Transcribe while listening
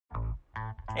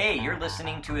Hey, you're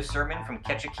listening to a sermon from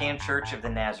Ketchikan Church of the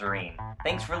Nazarene.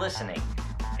 Thanks for listening.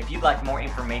 If you'd like more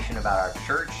information about our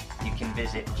church, you can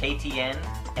visit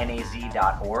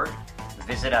ktnnaz.org.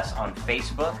 Visit us on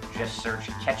Facebook, just search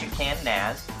Ketchikan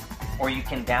Naz, or you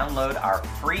can download our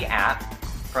free app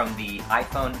from the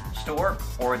iPhone store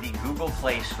or the Google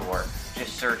Play Store.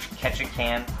 Just search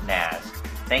Ketchikan Naz.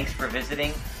 Thanks for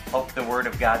visiting. Hope the Word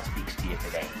of God speaks to you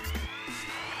today.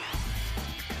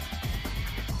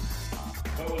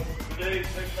 So with today's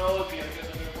technology, I guess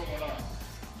I'm going to put one on.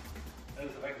 That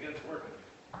is, if I can get it working.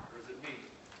 Or is it me?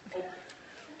 Oh.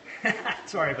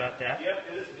 Sorry about that. Yep,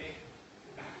 it is me.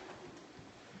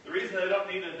 The reason I don't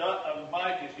need a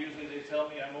mic is usually they tell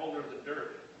me I'm older than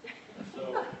dirt.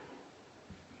 So,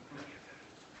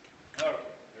 okay, there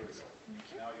we go.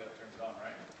 Now I got to turn it on,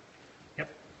 right? Yep.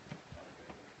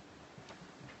 Okay.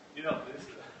 You know,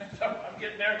 I'm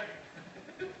getting there.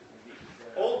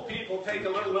 Old people take a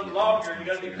little bit longer. You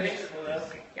got to be patient with us.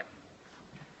 Yep.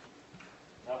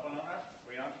 Top one on that?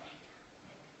 We on?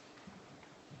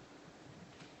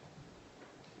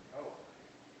 Oh.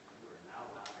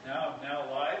 Now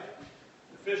live?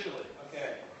 Officially.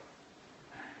 Okay.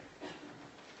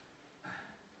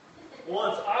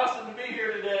 Well, it's awesome to be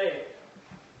here today.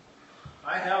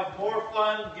 I have more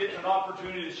fun getting an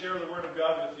opportunity to share the Word of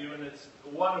God with you, and it's a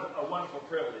wonderful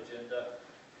privilege. And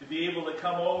to be able to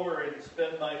come over and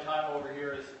spend my time over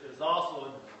here is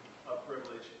also a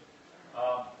privilege.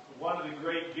 One of the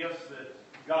great gifts that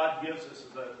God gives us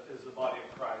is the body of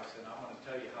Christ, and I want to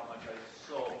tell you how much I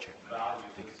so value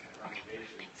this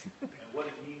congregation and what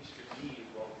it means to me as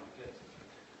well as my kids.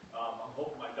 I'm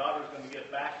hoping my daughter's going to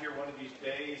get back here one of these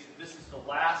days. This is the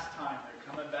last time they're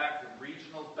coming back from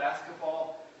regionals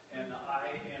basketball, and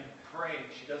I am praying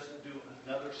she doesn't do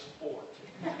another sport.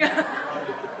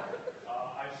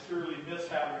 I surely miss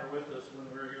having her with us when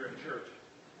we're here in church.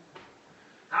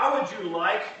 How would you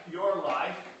like your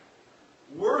life,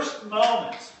 worst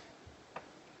moments,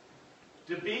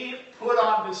 to be put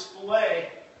on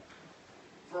display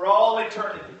for all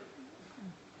eternity?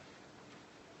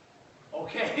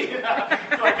 Okay,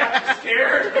 so I got you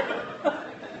scared.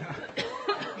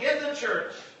 In the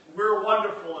church, we're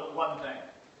wonderful at one thing.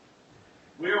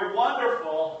 We're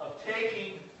wonderful of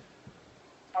taking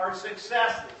our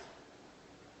successes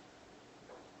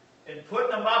and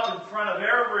putting them up in front of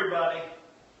everybody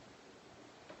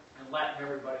and letting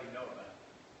everybody know about it.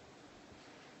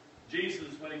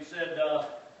 Jesus, when he said,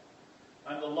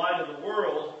 I'm the light of the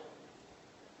world,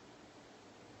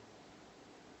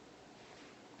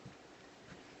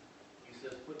 he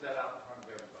says, put that out in front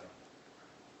of everybody.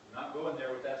 I'm not going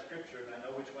there with that scripture, and I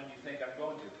know which one you think I'm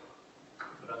going to,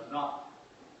 but I'm not.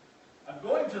 I'm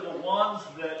going to the ones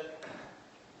that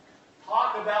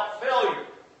talk about failure.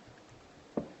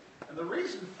 And the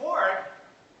reason for it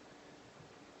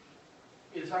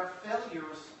is our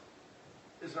failures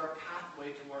is our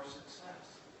pathway to our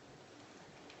success.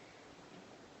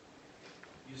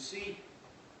 You see,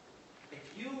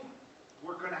 if you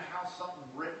were going to have something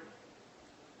written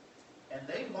and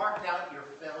they marked out your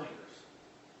failures,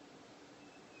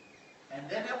 and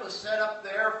then it was set up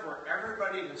there for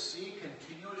everybody to see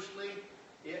continuously,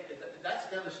 that's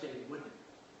devastating, wouldn't it?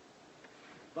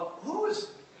 But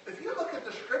if you look at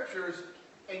the scriptures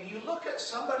and you look at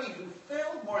somebody who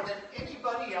failed more than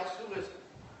anybody else there's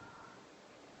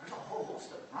a whole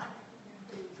host of them, right?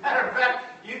 Matter of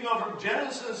fact, you can go from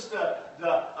Genesis to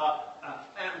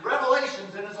and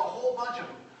Revelations, and there's a whole bunch of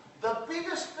them. The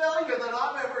biggest failure that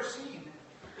I've ever seen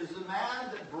is the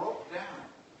man that broke down.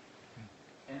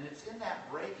 And it's in that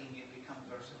breaking it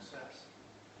becomes our success.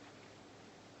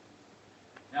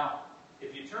 Now,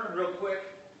 if you turn real quick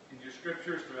in your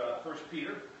scriptures to 1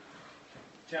 Peter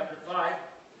chapter 5.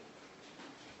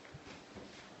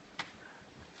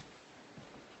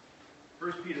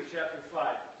 1 Peter chapter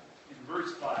 5, in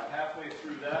verse 5, halfway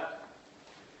through that,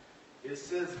 it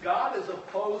says, God is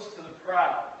opposed to the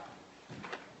proud,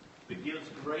 but gives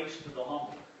grace to the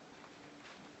humble.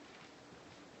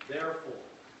 Therefore,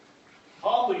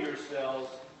 humble yourselves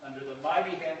under the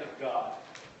mighty hand of God,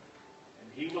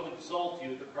 and he will exalt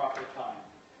you at the proper time,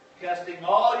 casting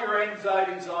all your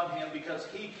anxieties on him because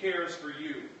he cares for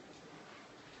you.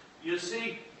 You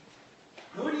see,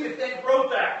 who do you think wrote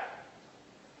that?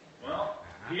 Well,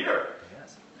 Peter.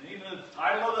 Yes. And even the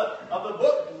title of the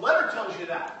book, the letter tells you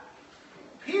that.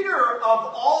 Peter, of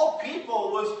all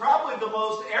people, was probably the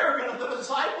most arrogant of the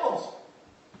disciples.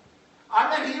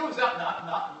 I mean, he was not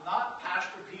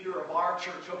Pastor Peter of our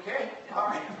church, okay? All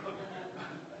right.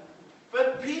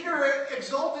 But Peter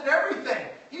exalted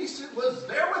everything. He was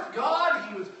there with God.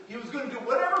 He was going to do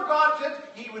whatever God said.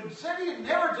 He said he'd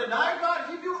never deny God.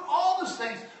 He'd do all those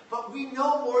things. But we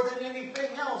know more than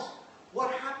anything else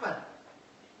what happened.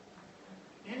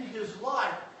 In his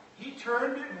life, he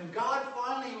turned it, and when God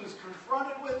finally was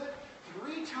confronted with it,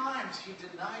 3 times he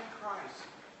denied Christ.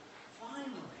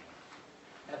 Finally,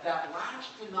 at that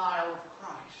last denial of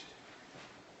Christ,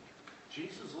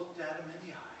 Jesus looked at him in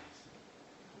the eyes,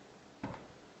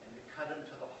 and it cut him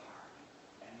to the heart,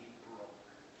 and he broke.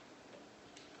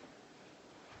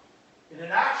 And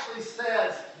it actually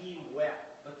says he wept.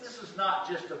 But this is not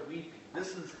just a weeping.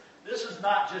 This is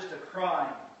not just a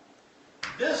crying.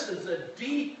 This is a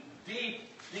deep, deep,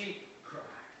 deep cry.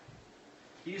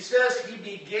 He says he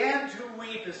began to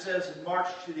weep, it says in March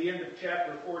to the end of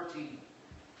chapter 14.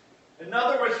 In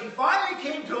other words, he finally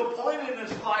came to a point in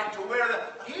his life to where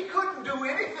he couldn't do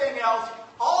anything else.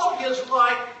 All of his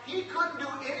life, he couldn't do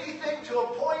anything to a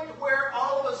point where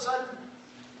all of a sudden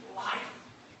life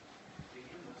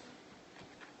became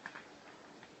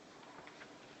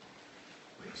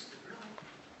wasted, really.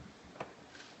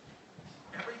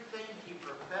 Everything he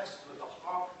professed with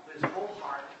his whole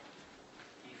heart,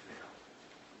 he failed.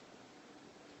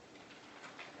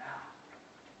 Now,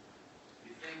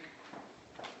 you think,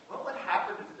 what would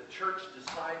happen if the church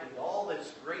decided all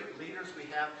these great leaders we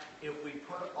have if we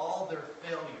put all their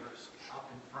failures up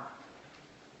in front?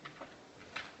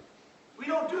 We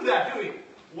don't do that, do we?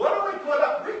 What do we put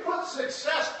up? We put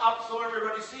success up so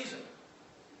everybody sees it.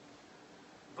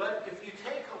 But if you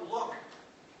take a look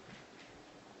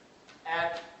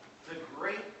at the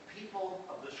great people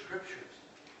of the Scriptures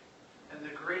and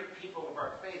the great people of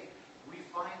our faith, we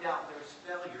find out there's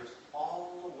failures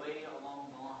all the way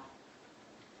along the line.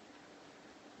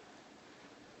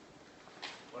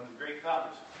 One of the great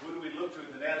founders. Who do we look to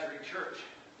in the Nazarene Church?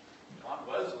 John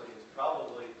Wesley is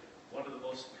probably one of the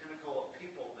most pinnacle of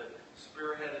people that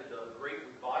spearheaded the great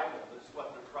revival that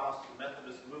swept across the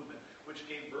Methodist movement, which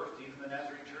gave birth to even the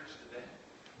Nazarene Church today.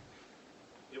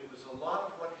 It was a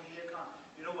lot of what he had done.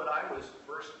 You know what I was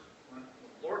first, when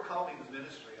the Lord called me to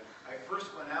ministry, I first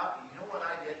went out, and you know what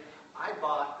I did? I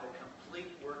bought the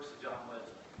complete works of John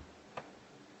Wesley.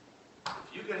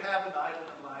 If you could have an idol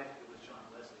in life, it was John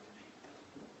Wesley to me.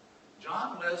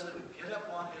 John Wesley would get up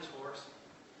on his horse.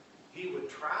 He would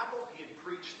travel. He'd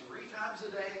preach 3 times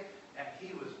a day, and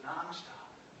he was nonstop.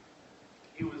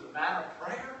 He was a man of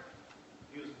prayer.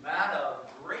 He was a man of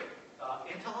great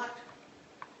intellect.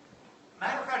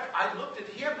 Matter of fact, I looked at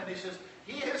him, and he says,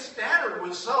 his standard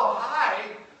was so high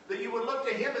that you would look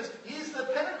to him as he's the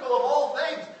pinnacle of all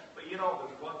things. But you know,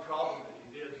 there's one problem that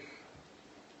he did.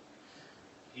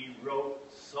 He wrote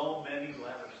so many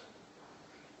letters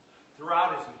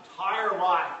throughout his entire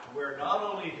life, to where not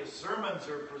only his sermons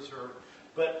are preserved,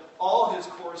 but all his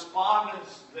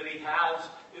correspondence that he has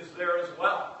is there as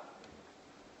well.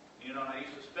 You know, and I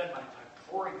used to spend my time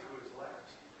pouring through his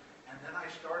letters. And then I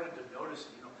started to notice,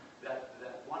 you know,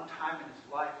 that one time in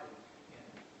his life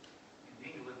in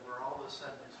England, where all of a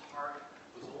sudden his heart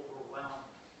was overwhelmed,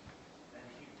 and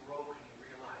he broke, and he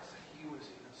realized that he was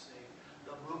even saved.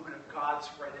 The movement of God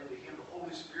spread into him. The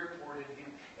Holy Spirit poured into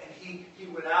him. And he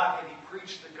went out and he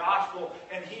preached the gospel.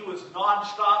 And he was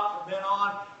nonstop from then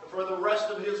on. For the rest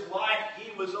of his life,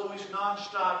 he was always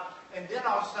nonstop. And then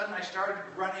all of a sudden I started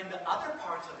to run into other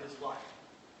parts of his life.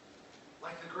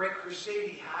 Like the great crusade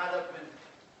he had up in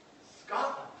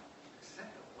Scotland. Except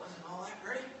it wasn't all that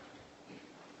great.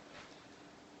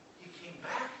 He came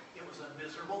back. It was a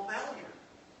miserable failure.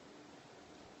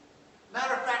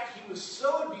 Matter of fact, he was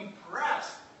so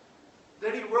depressed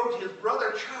that he wrote to his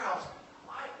brother Charles,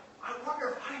 I wonder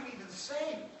if I'm even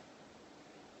saved.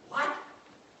 What?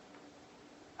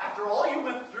 After all you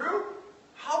went through?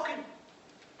 How can...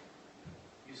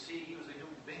 You see, he was a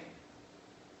human being.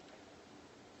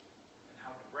 And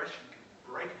how depression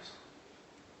can break us.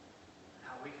 And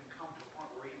how we can come to a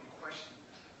point where we even question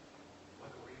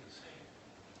whether we're even saved.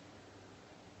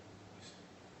 You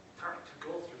start to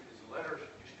go through his letters,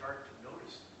 you start to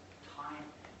notice time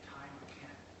and time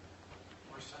again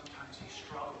where sometimes he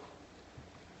struggled.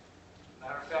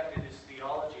 Matter of fact, in his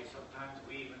theology, sometimes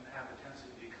we even have a tendency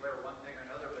to declare one thing or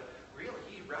another, but really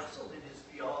he wrestled in his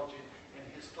theology and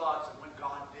his thoughts and what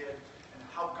God did and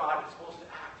how God is supposed to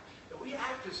act. And we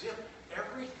act as if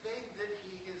everything that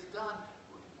he has done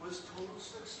was total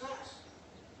success.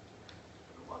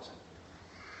 It wasn't.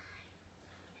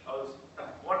 How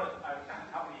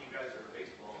many of you guys are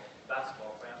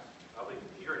basketball fans? Probably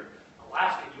here in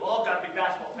Alaska, you all got to be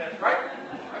basketball fans, right?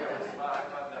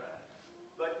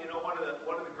 But you know, one of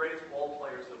the greatest ball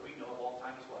players that we know of all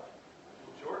time is what?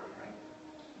 Michael Jordan, right?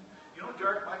 You know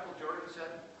what Michael Jordan said?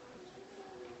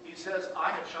 He says, I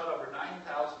have shot over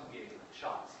 9,000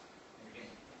 shots in a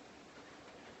game.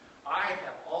 I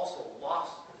have also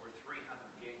lost over 300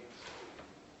 games.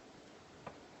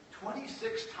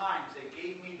 26 times they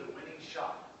gave me the winning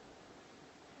shot.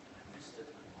 I missed it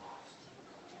and lost.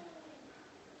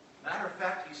 Matter of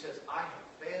fact, he says, I have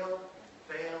failed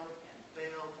and failed and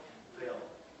failed and failed.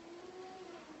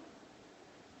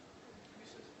 He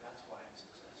says, that's why I'm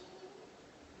successful.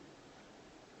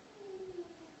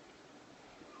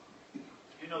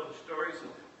 You know the stories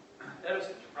of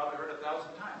Edison. You've probably heard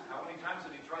 1,000 times. How many times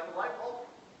did he try the light bulb?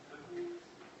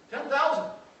 10,000.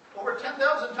 Over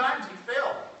 10,000 times he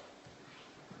failed.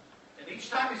 And each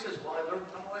time he says, well, I learned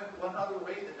one other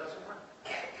way that doesn't work.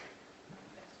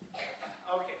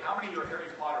 Okay, how many of you are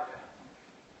Harry Potter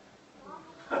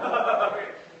fans? Okay.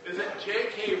 Is it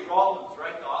J.K. Rowling,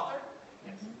 right, the author?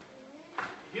 Yes.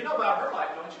 You know about her life,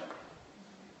 don't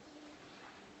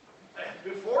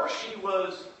you? Before she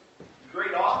was a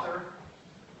great author,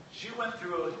 she went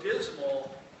through a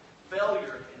dismal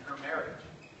failure in her marriage,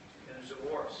 in a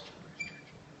divorce.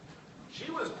 She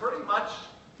was pretty much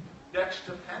next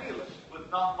to penniless, with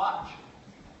not much.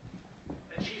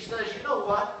 And she says, you know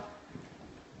what?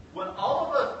 When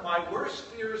all of my worst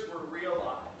fears were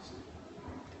realized,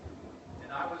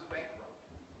 and I was bankrupt,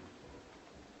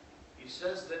 he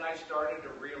says, then I started to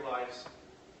realize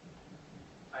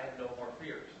I had no more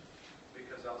fears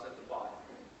because I was at the bottom.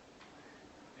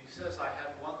 He says, I had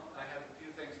a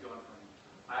few things going for me.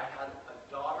 I had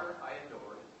a daughter I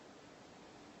adored.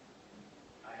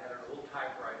 I had an old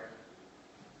typewriter,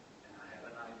 and I had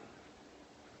an idea.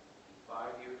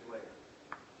 5 years later,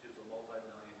 she was a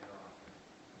multi-millionaire author.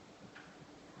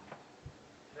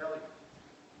 Failure.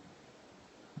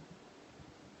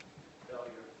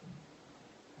 Failure.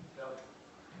 Failure.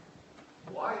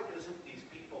 Why isn't these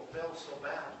people fail so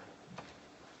badly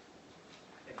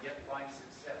and yet find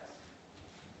success?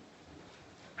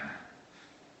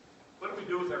 What do we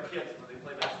do with our kids when they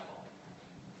play basketball?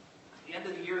 At the end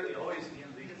of the year, they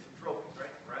get some trophies,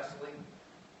 right? Wrestling,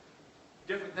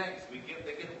 different things. They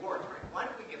get awards, right? Why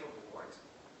do we give them awards?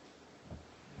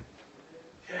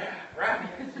 Yeah, right.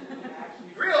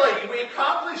 Really, we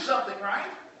accomplished something,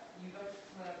 right? You got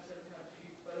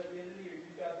but at the end of the year,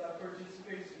 you got that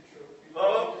participation trophy.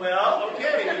 Oh, well,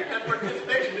 okay, you got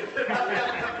participation.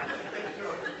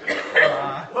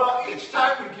 Well, each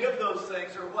time we give those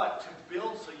things, or what? To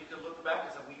build so you can look back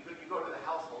and say, when you go to the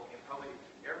household, you probably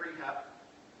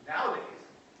nowadays,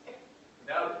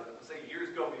 let's say years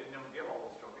ago we didn't even give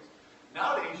all those trophies.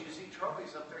 Nowadays you see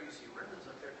trophies up there, you see ribbons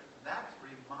up there, and that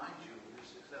reminds you of your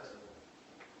success.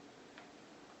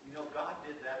 You know, God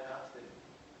did that to us.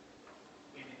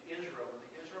 In Israel, when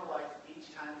the Israelites,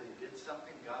 each time they did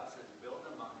something, God says, build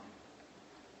a monument.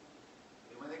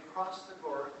 And when they crossed the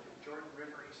Jordan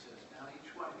River, he says, now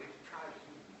each one of you tribes,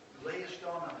 you lay a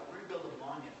stone on it. We're going to build a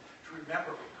monument to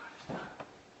remember what God has done.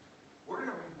 We're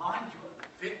going to remind you of the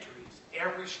victories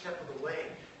every step of the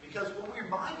way. Because when we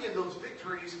remind you of those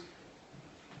victories,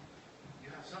 you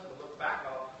have something to look back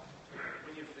on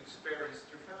when you've experienced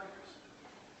your failures.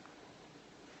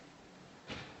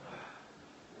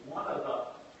 One of the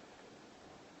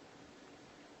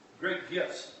great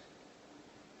gifts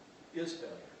is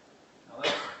failure. Now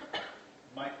that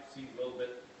might seem a little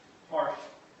bit harsh.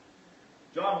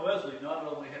 John Wesley not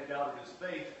only had doubted his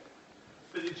faith,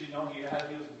 but did you know he was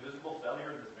a miserable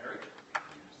failure in his marriage?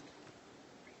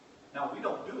 Now, we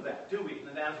don't do that, do we, in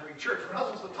the Nazarene Church? We're not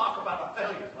supposed to talk about a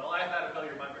failure. Well, I've had a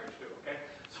failure in my marriage too, okay?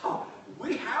 So,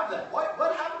 we have that.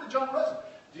 What happened to John Wesley?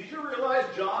 Did you realize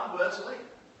John Wesley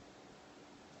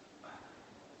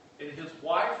and his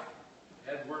wife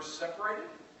were separated?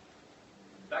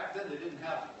 Back then, they didn't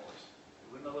have divorce. They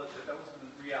wouldn't know that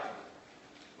wasn't the reality.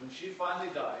 When she finally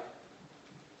died,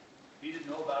 he didn't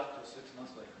know about it until 6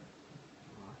 months later.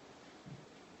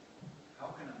 How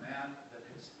can a man that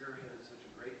has spearheaded such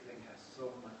a great thing have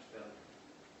so much failure?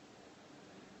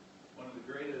 One of the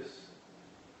greatest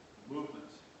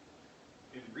movements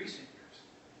in recent years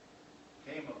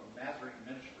came of a Nazarene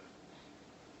minister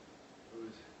who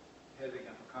was heading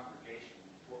up a congregation in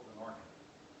Portland, Oregon.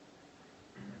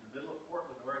 In the middle of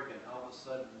Portland, Oregon, all of a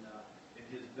sudden, in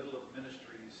his middle of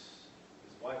ministries,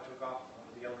 his wife took off with one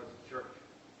of the elders of the church.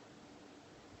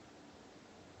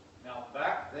 Now,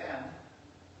 back then,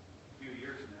 few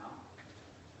years now,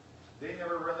 they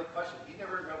never really questioned. He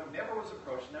never was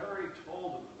approached, never really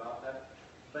told them about that,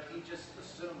 but he just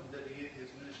assumed that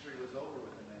his ministry was over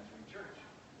with the Nazarene Church.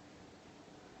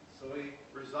 So he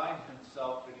resigned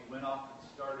himself and he went off and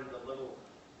started a little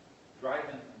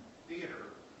drive-in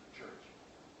theater church.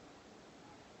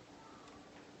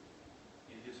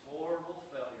 In his horrible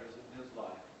failures in his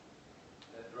life,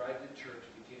 that drive-in church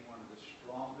became one of the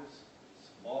strongest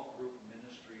small group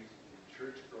ministries in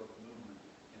church growth movement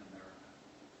in America.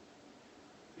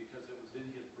 Because it was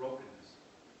in his brokenness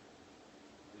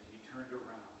turned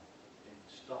around and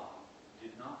stopped,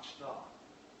 did not stop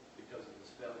because of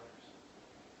his failures.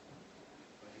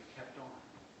 But he kept on.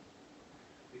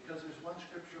 Because there's one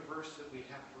scripture verse that we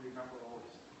have to remember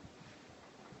always.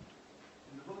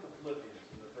 In the book of Philippians,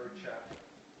 in the 3rd chapter,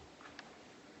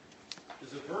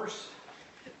 is a verse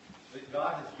that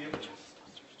God has given us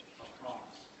a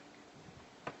promise.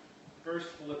 First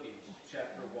Philippians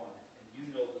chapter 1, and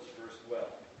you know this verse well.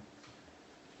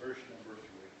 Verse number 3.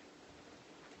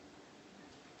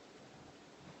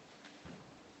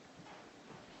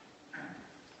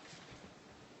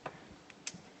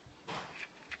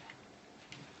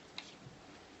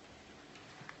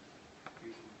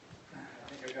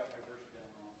 I got my verse down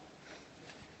wrong.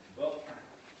 Well,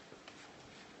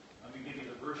 let me give you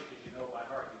the verse because you know by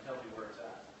heart. You tell me where it's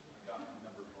at. I got my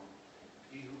number wrong.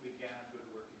 He who began a good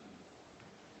work in you.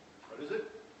 What is it?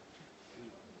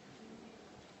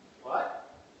 What?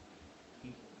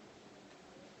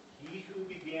 He who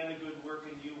began a good work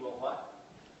in you will what?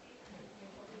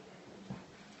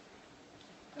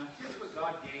 Now here's what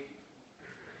God gave you.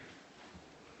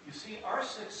 You see, our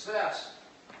success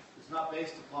is not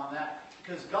based upon that.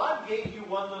 Because God gave you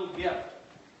one little gift.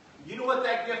 You know what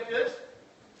that gift is?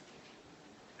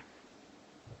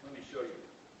 Let me show you.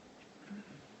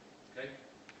 Okay?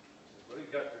 What do you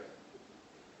got there?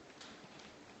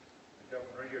 I got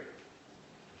one right here.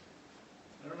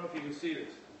 I don't know if you can see this.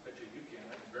 I bet you can.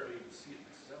 I can barely even see it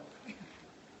myself.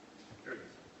 There it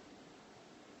is.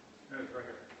 There it is right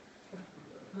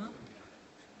here.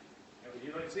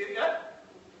 You don't see it yet?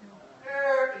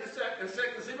 There, in a sec.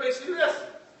 Does anybody see this?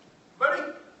 Buddy?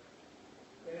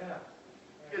 Yeah.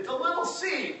 It's a little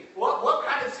seed. What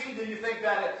kind of seed do you think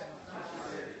that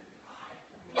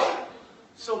is?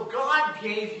 So God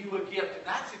gave you a gift, and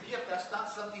that's a gift. That's not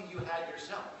something you had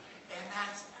yourself. And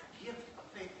that's a gift of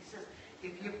faith. He says,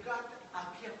 if you've got a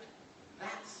gift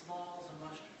that small as a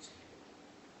mustard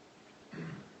seed,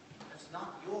 that's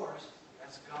not yours.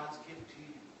 That's God's gift to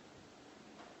you.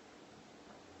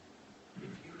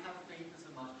 If you have faith as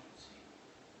a mustard seed,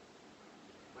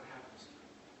 what happens?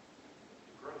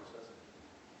 It grows, doesn't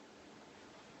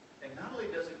it? And not only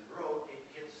does it grow, it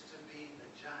gets to be the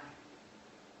giant.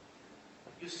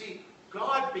 You see,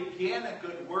 God began a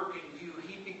good work in you.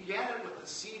 He began it with the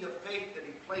seed of faith that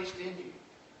He placed in you.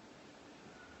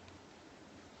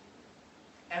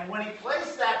 And when He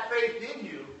placed that faith in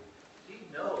you, He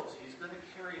knows He's going to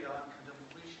carry it on to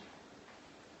completion.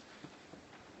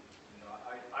 You know,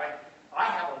 I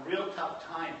have a real tough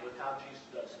time with how Jesus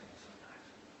does things sometimes.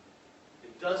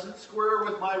 It doesn't square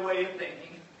with my way of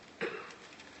thinking.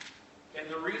 And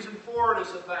the reason for it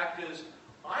is the fact is,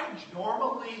 I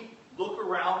normally look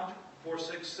around for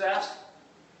success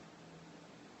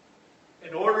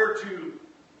in order to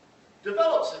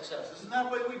develop success. Isn't that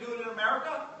the way we do it in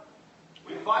America?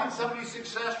 We find somebody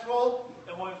successful,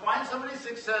 and when we find somebody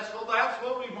successful, that's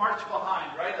what we march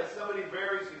behind, right? That's somebody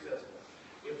very successful.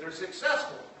 If they're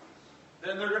successful,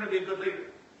 then they're going to be a good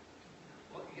leader.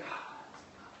 Well, yeah, that's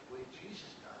not the way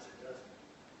Jesus does it, does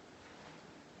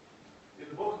it? In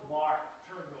the book of Mark,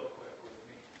 turn real quick with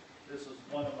me. This is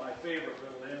one of my favorite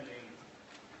little ending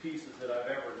pieces that I've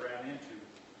ever ran into.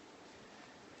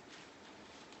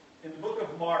 In the book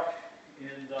of Mark,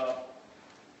 in the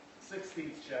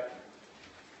 16th chapter,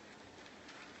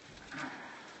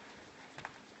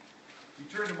 you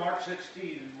turn to Mark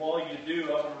 16, and while you do,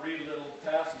 I'm going to read a little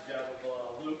passage out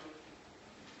of Luke.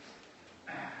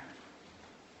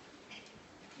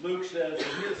 Luke says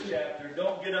in his chapter,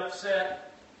 don't get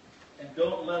upset and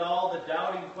don't let all the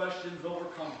doubting questions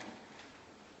overcome you.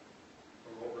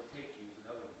 Or overtake you is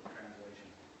another translation.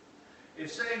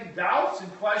 It's saying doubts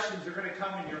and questions are going to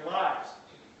come in your lives.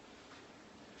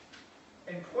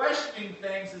 And questioning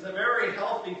things is a very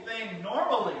healthy thing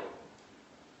normally.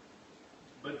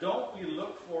 But don't we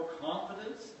look for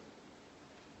confidence?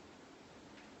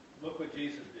 Look what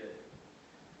Jesus did.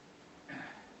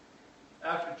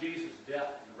 After Jesus'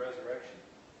 death and resurrection,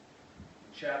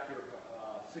 in chapter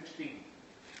 16,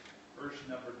 verse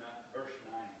 9.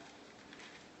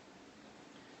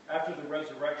 After the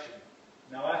resurrection,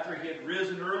 now after he had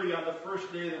risen early on the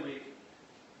first day of the week,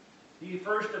 he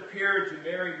first appeared to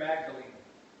Mary Magdalene,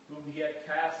 whom he had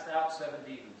cast out 7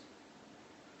 demons.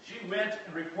 She went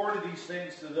and reported these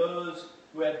things to those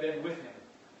who had been with him.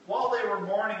 While they were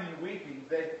mourning and weeping,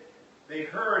 they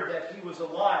heard that he was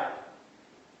alive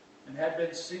and had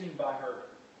been seen by her.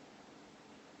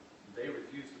 They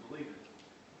refused to believe it.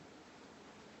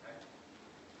 Okay?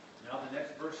 Now the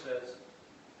next verse says,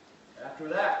 after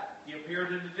that, he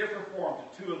appeared in a different form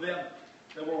to 2 of them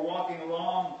that were walking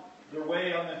along their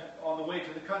way on the way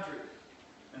to the country.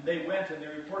 And they went and they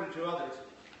reported to others.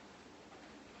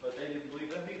 But they didn't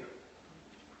believe them either.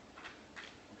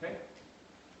 Okay?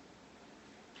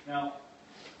 Now,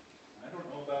 I don't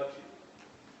know about you,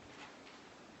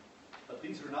 but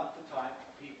these are not the type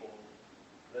of people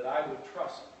that I would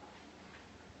trust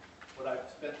what I've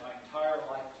spent my entire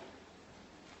life to.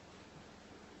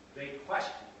 They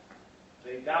questioned.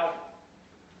 They doubted.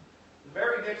 The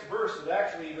very next verse, it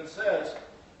actually even says,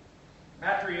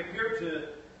 after he appeared to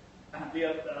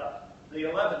the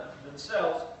 11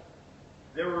 themselves,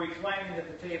 they were reclining at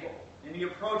the table. And he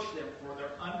approached them for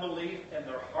their unbelief and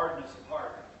their hardness of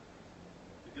heart,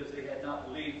 because they had not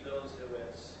believed those who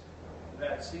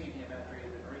had seen him after he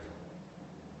had been risen.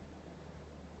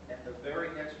 And the very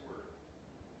next word,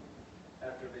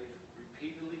 after they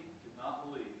repeatedly did not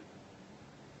believe,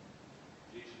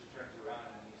 Jesus turns around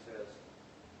and he says,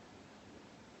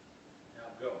 now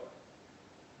go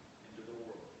into the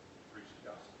world, preach the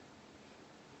gospel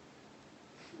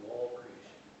to all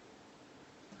creation.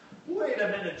 Wait a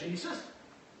minute, Jesus.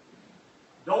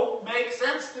 Don't make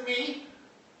sense to me.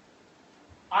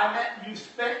 I meant you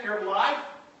spent your life,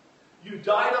 you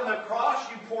died on the cross,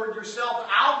 you poured yourself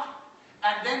out,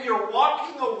 and then you're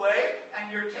walking away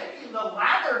and you're taking the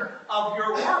ladder of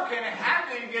your work and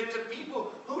handing it to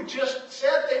people who just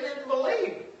said they didn't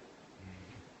believe.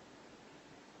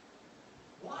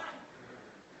 Why?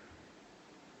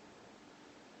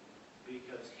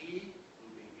 Because he who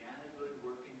began a good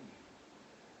work in you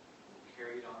will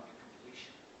carry it on to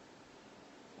completion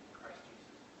in Christ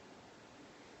Jesus.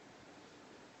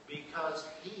 Because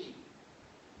he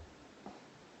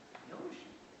knows you.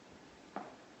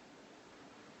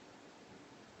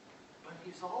 But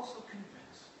he's also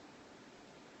convinced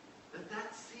that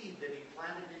that seed that he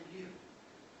planted in you,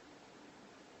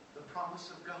 the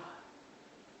promise of God,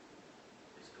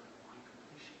 is going to find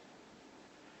completion.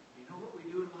 You know what we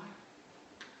do in life?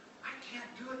 I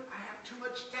can't do it. I have too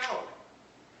much doubt.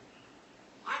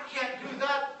 I can't do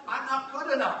that. I'm not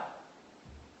good enough.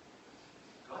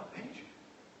 God made you.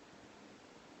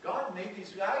 God made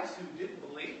these guys who didn't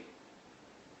believe.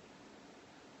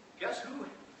 Guess who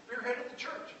spearheaded the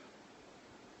church?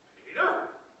 Peter.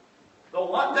 The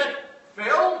one that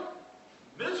failed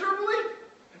miserably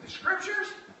in the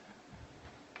scriptures.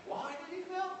 Why did he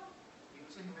fail? He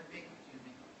was a human being like you and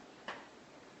me.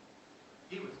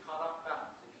 He was caught off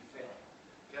balance if he failed.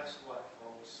 Guess what,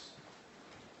 folks?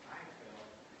 I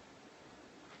failed.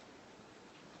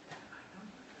 And I know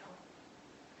you failed.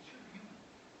 Because you're human.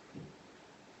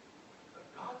 But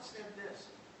God said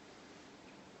this.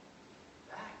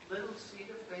 That little seed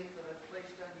of faith that I've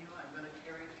placed on you, I'm going to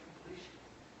carry to completion.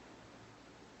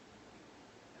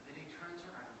 And then he turns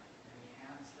around and he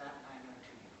hands that liner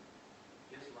to you.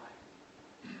 His life.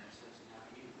 And says, now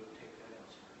you go take that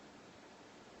elsewhere.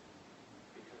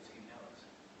 Because he knows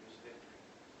there's victory.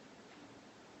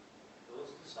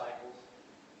 Those disciples,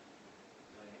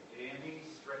 by any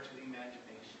stretch of the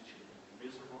imagination, should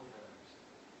be miserable fellows.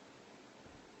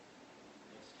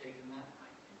 It's taken that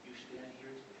life, and you stand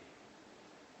here today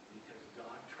because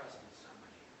God trusted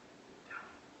somebody with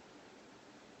doubt,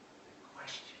 with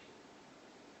question.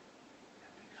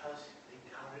 And because they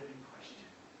doubted and questioned,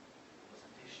 it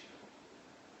wasn't issue.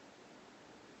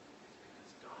 It's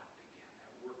because God began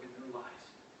that work in their lives.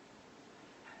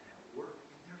 And that work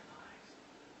in their lives,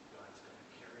 God's going to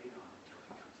carry it on until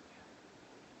he comes again.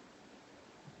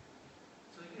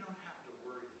 So you don't have to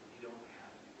worry that you don't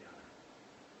have it together.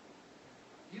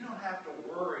 You don't have to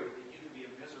worry that you can be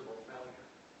a miserable failure.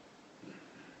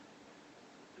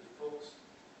 Because folks,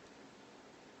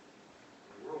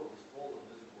 the world is full of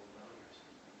miserable failures.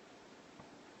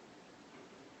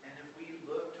 And if we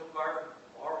took our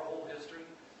whole history,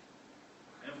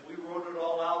 and if we wrote it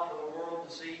all out for the world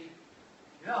to see,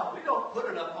 we don't put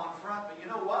it up on front, but you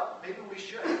know what? Maybe we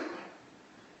should.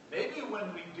 Maybe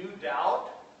when we do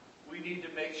doubt, we need to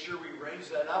make sure we raise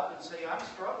that up and say, I'm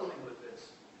struggling with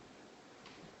this.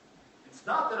 It's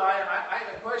not that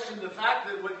I question the fact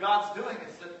that what God's doing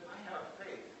is that I have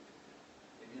faith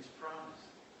in his promise.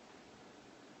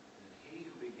 That he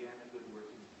who began a good work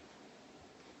in you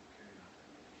will carry on to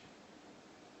completion.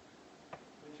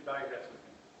 Would you bow your heads with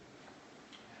me?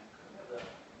 And could I have the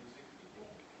music people?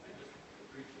 I just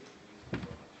appreciate the music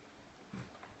so much.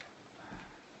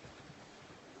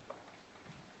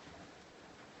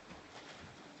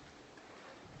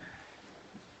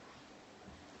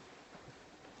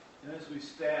 And as we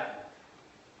stand,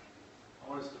 I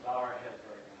want us to bow our heads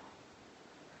right now.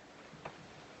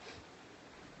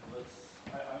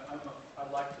 And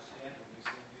I'd like to stand when we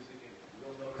sing music, and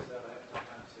you'll notice that I have no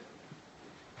time singing.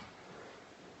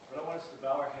 But I want us to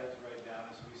bow our heads right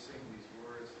now as we sing these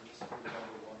words. Let's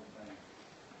remember one thing.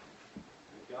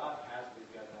 That God has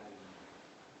begun that in you.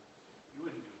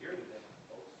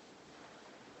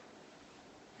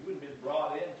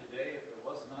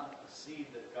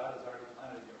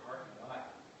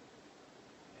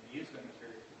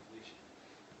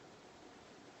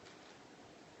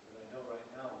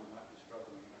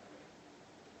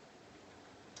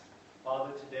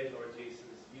 Father, today, Lord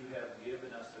Jesus, you have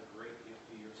given us a great gift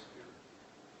of your Spirit.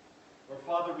 Lord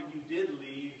Father, when you did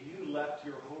leave, you left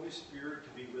your Holy Spirit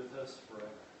to be with us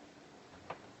forever.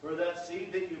 For that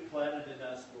seed that you planted in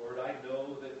us, Lord, I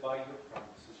know that by your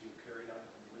promises you carried out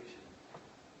completion.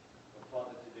 But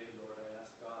Father, today, Lord, I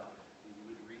ask God that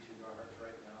you would reach into our hearts